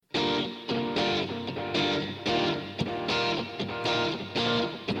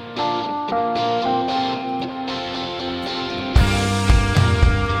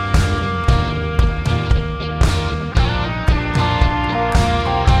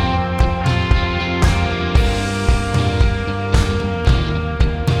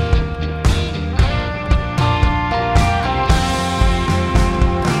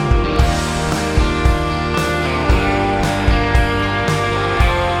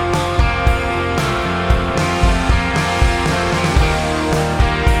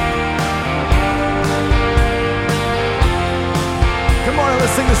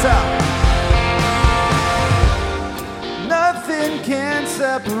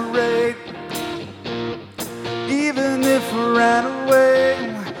separate, even if I ran away,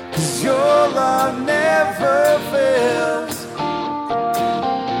 'cause your love never fails.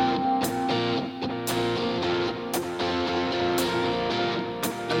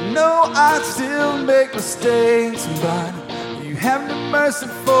 I know I still make mistakes, but you have no mercy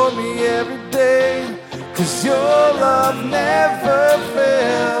for me every day, 'cause your love never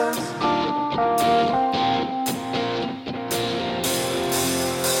fails.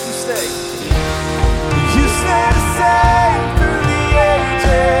 You stay the same through the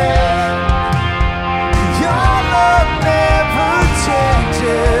ages. Your love never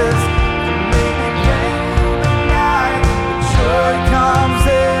changes. It may be pain in the night, but joy comes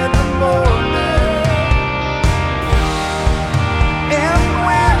in the morning. And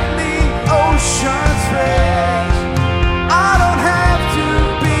when the oceans rage, I don't have to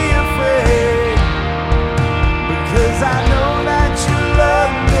be afraid, because I know that you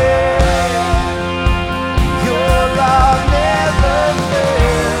love me. Your love never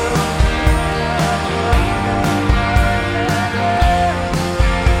fails.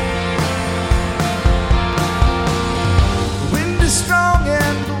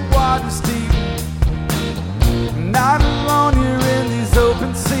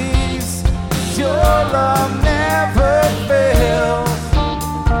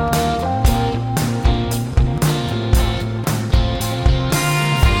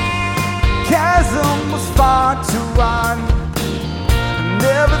 Chasm was far too wide. I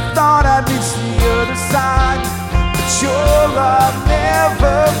never thought I'd reach the other side, but your love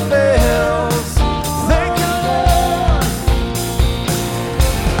never fails. Thank you, Lord.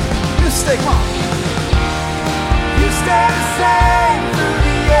 You stay calm. You stay the same through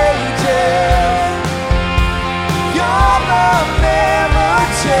the ages. Your love never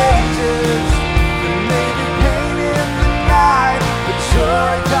changes. There may be pain in the night, but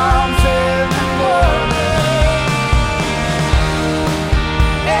joy comes in the morning.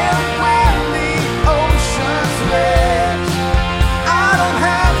 And when the oceans rage, I don't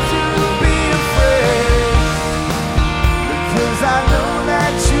have to be afraid, because I know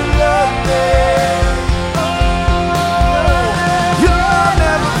that you love me. You'll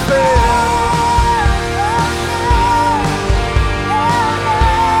never fail.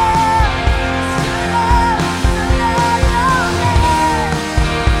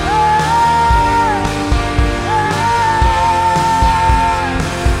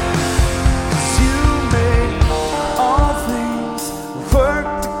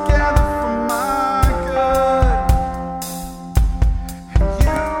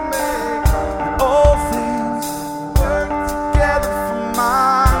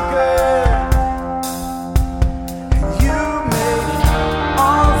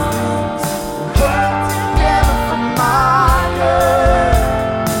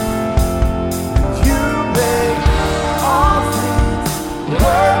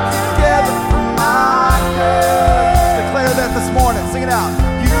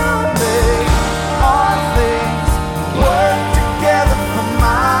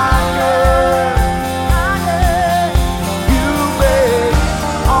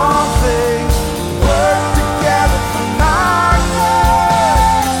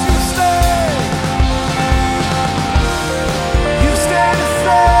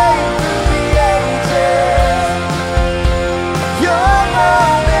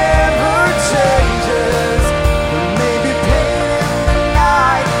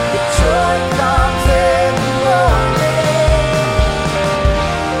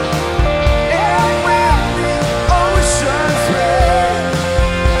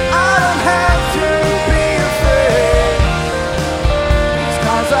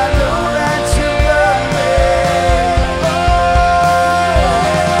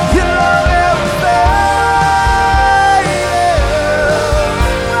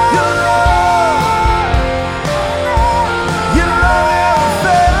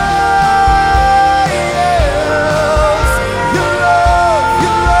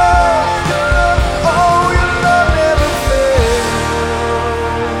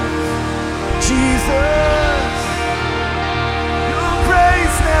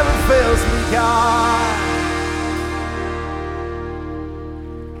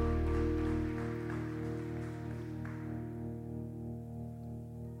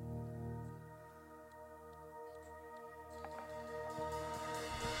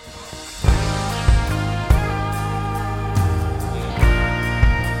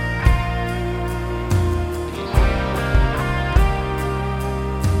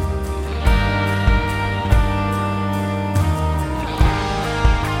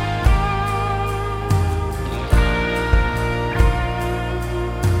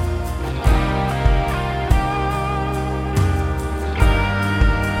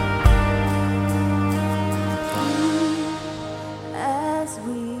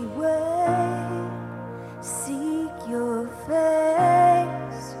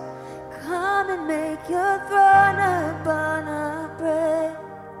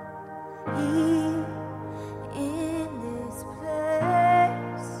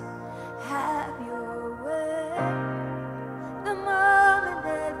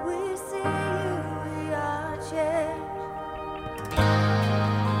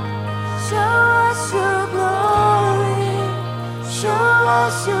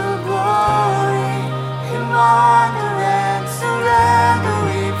 us your glory, in wonder and surrender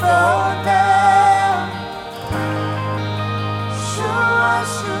we fall down. Show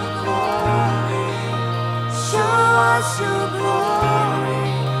us your glory, show us your glory,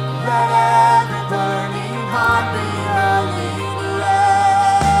 let every burning heart be hurling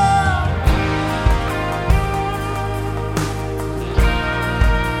around.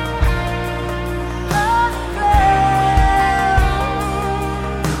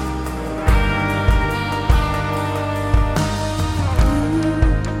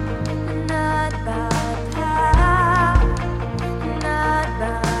 Not by power, not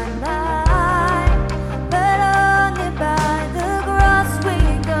by might, but only by the cross we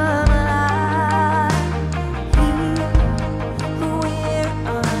come alive. We're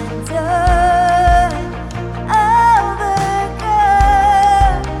undone, overcome.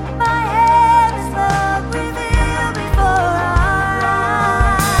 My hand is love revealed before our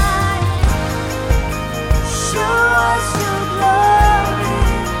eyes. Show us your glory,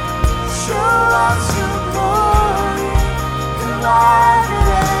 show us your glory, in wonder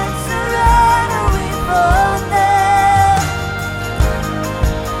and surrender we fall down.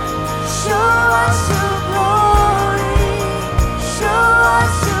 Show us your glory, show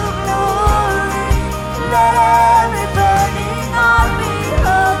us your glory, let every burning heart be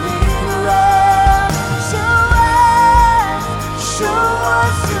hurling around. Show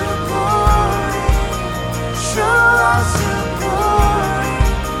us your glory, show us your glory,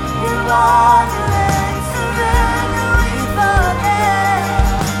 in wonder and surrender we fall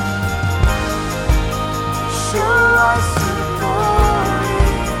down. Show us your glory,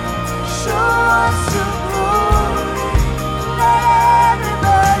 show us your glory, let every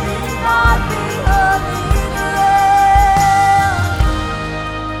burning heart be hurling around.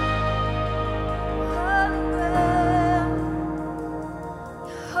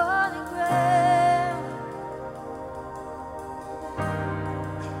 Holy ground,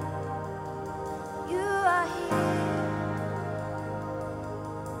 you are here.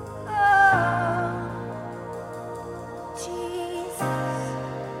 Oh, Jesus,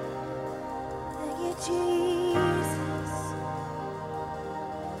 thank you, Jesus.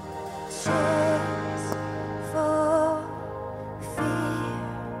 Chains for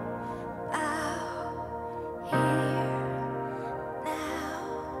fear out here now.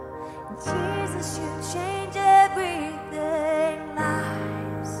 Jesus, you change everything.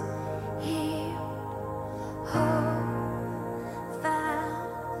 Lives healed, hope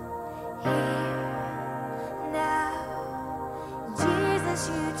found here now. Jesus,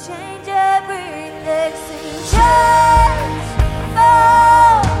 you change everything. Sing chains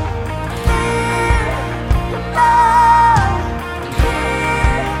fall, fear, love,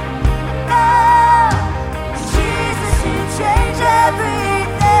 here now. Jesus, you change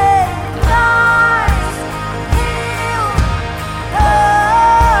everything. Lives healed,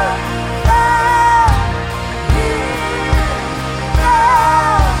 hope found here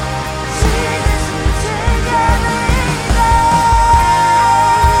now. Jesus, you change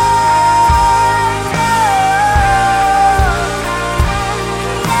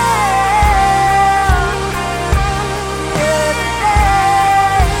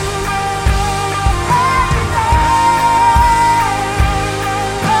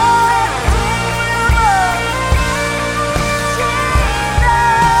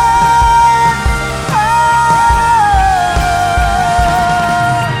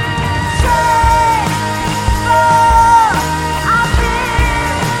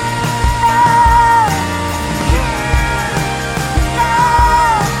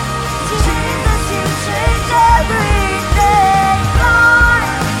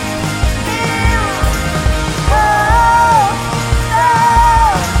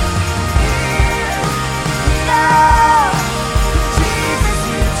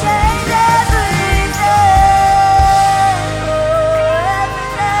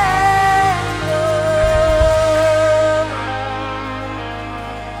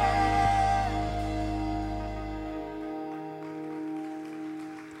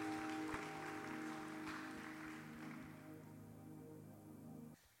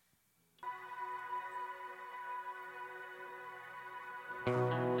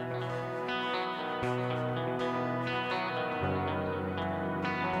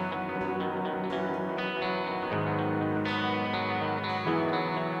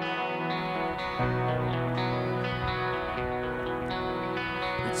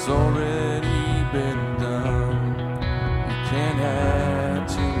It's already been done. You can't add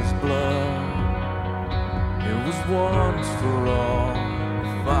to his blood. It was once for all.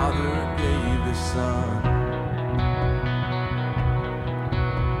 The Father gave his Son.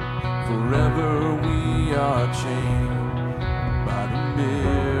 Forever we are chained by the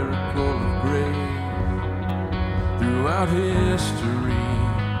miracle of grace. Throughout history,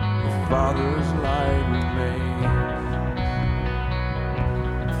 the Father's light remains.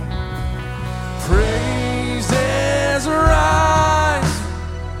 Praises rise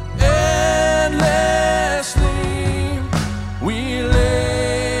endlessly. We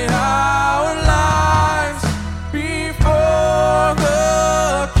lay our lives before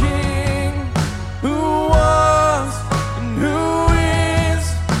the King who was and who is.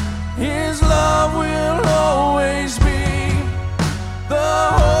 His love will always be the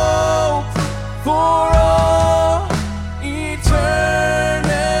hope for all eternity.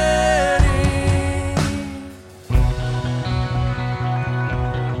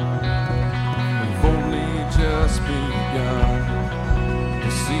 We've only just begun to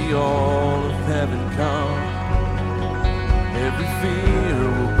see all of heaven come. Every fear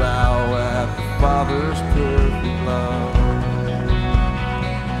will bow at the Father's perfect love.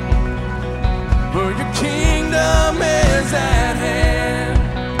 For your kingdom is at hand,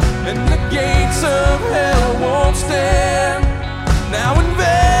 and the gates of hell won't stand. Now in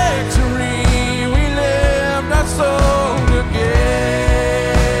victory we lift our song again.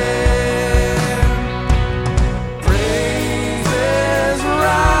 Praises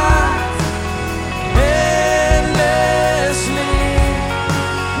rise endlessly.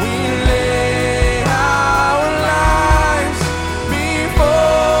 We lay our lives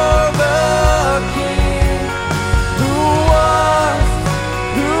before the King who was,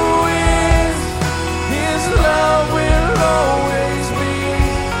 who is. His love will always be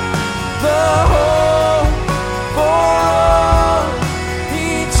the hope for all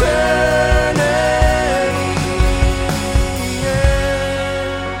eternity. Yeah.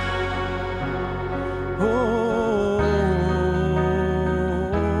 Oh,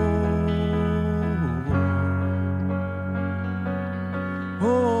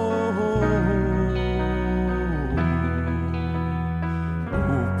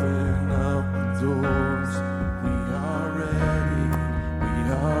 open up the doors. We are ready. We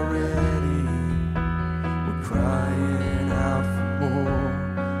are ready. We're crying out for more.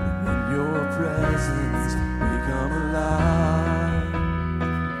 And in your presence we come alive.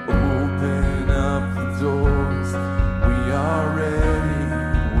 Open up the doors. We are ready.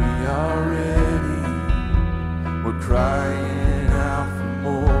 We are ready. We're crying out for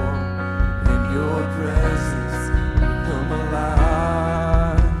more. In your presence we come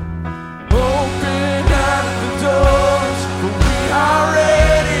alive. Open up the doors, for we are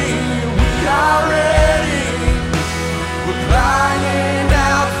ready. We are ready. We're crying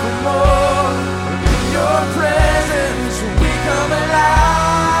out for more. In your presence we come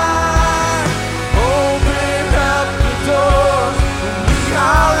alive. Open up the doors, for we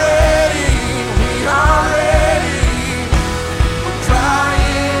are ready. We are ready. We're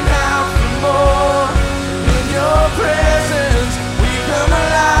crying out for more. In your presence we come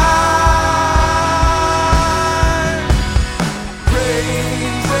alive.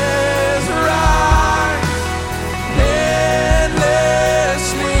 Praises rise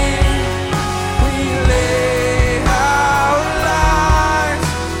endlessly. We lay our lives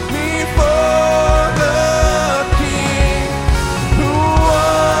before the King who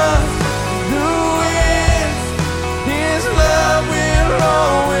was, who is. His love will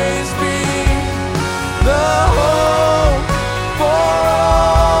always be the hope for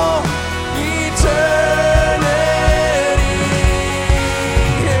all eternity.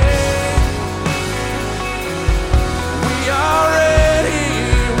 We are ready.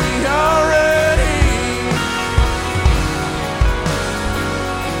 We are ready.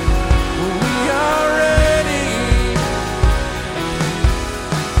 We are ready.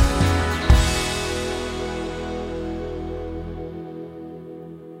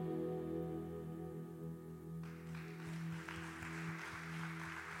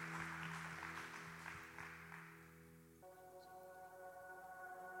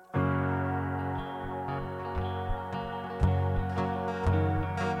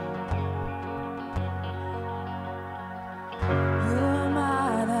 Who am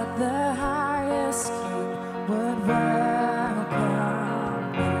I that the highest King would welcome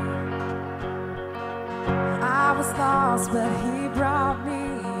me? I was lost, but He brought me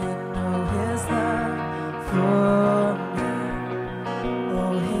in. Oh, His love for me.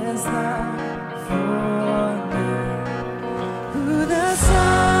 Oh, His love for me. Who the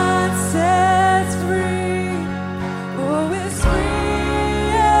Son sets free, oh, is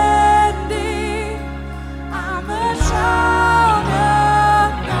free indeed. I'm a child of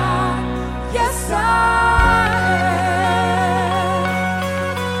God. Yes, I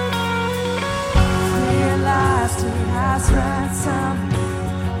am.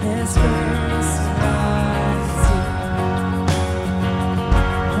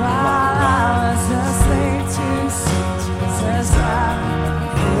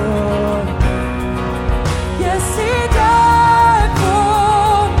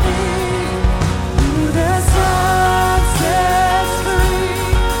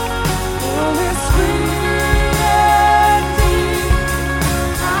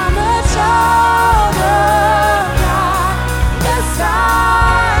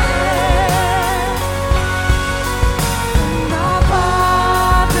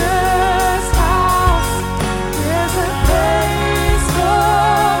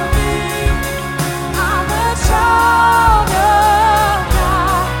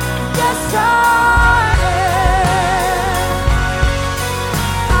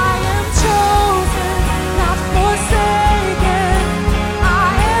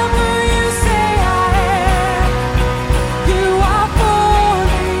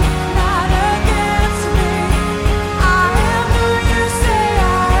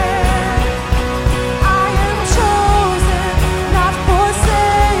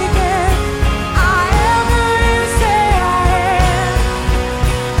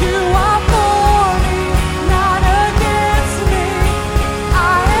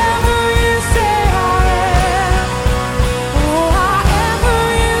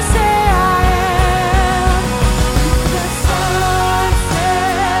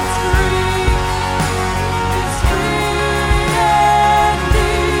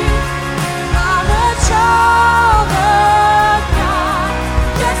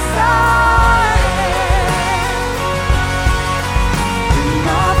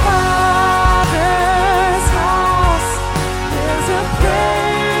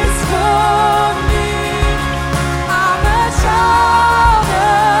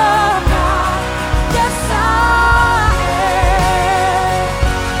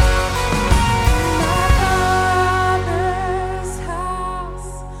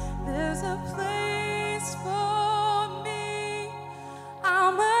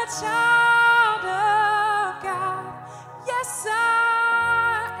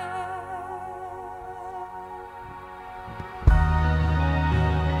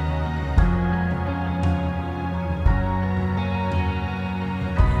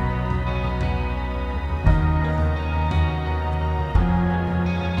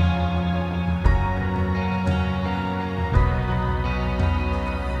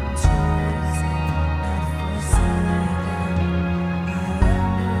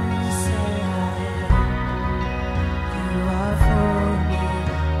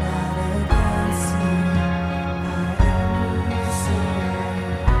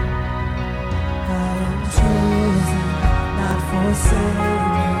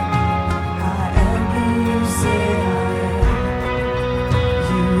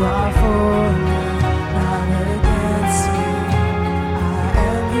 are for me, not against me. I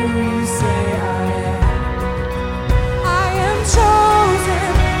am who you say I am. I am chosen,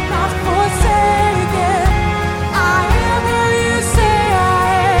 not forsaken. I am who you say I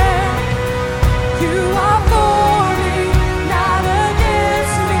am. You are for me, not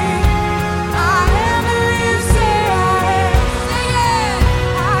against me. I am who you say I am. Sing it.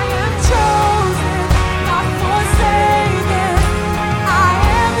 I am chosen, not forsaken. I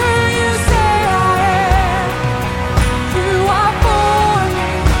am who you say I am. You are for me,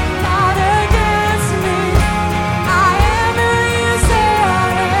 not against me. I am who you say I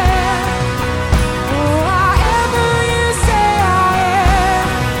am. Oh, I am who you say I am.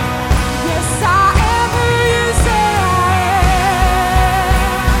 Yes, I am who you say I am.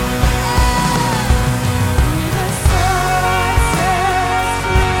 The sun sets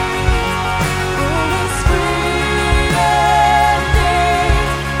free, always free indeed.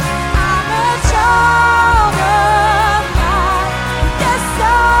 I'm a child of God. Yes,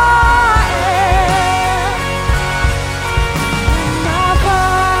 I am. In my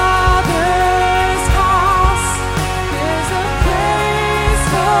Father's house, there's a place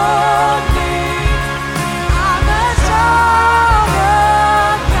for me. I'm a child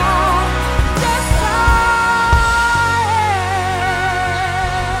of God. Yes,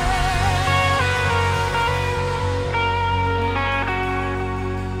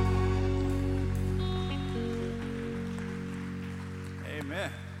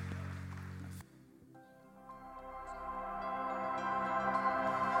 Amen.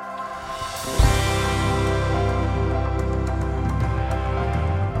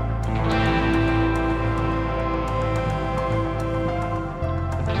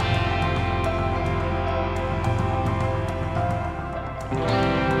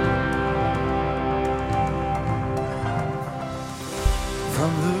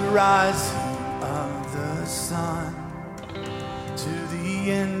 From the rising of the sun to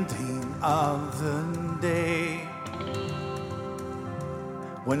the ending of the day,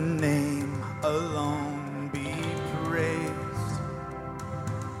 one name alone be praised.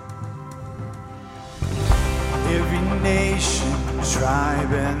 Every nation,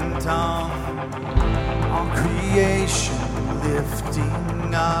 tribe, and tongue, all creation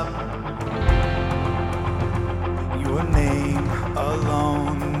lifting up your name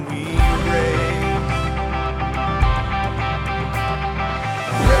alone we raise.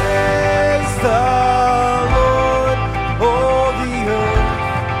 Praise the Lord, all the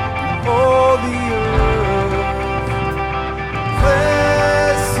earth, all the earth.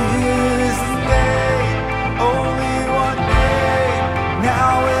 Bless His name, only one name,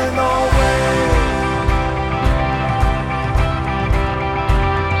 now and always.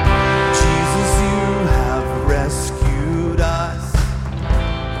 Jesus, you have rescued us.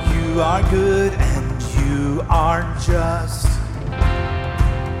 You are good and you are just.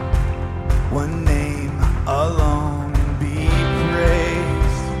 One name alone be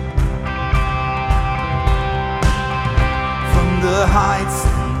praised. From the heights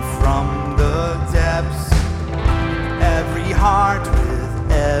and from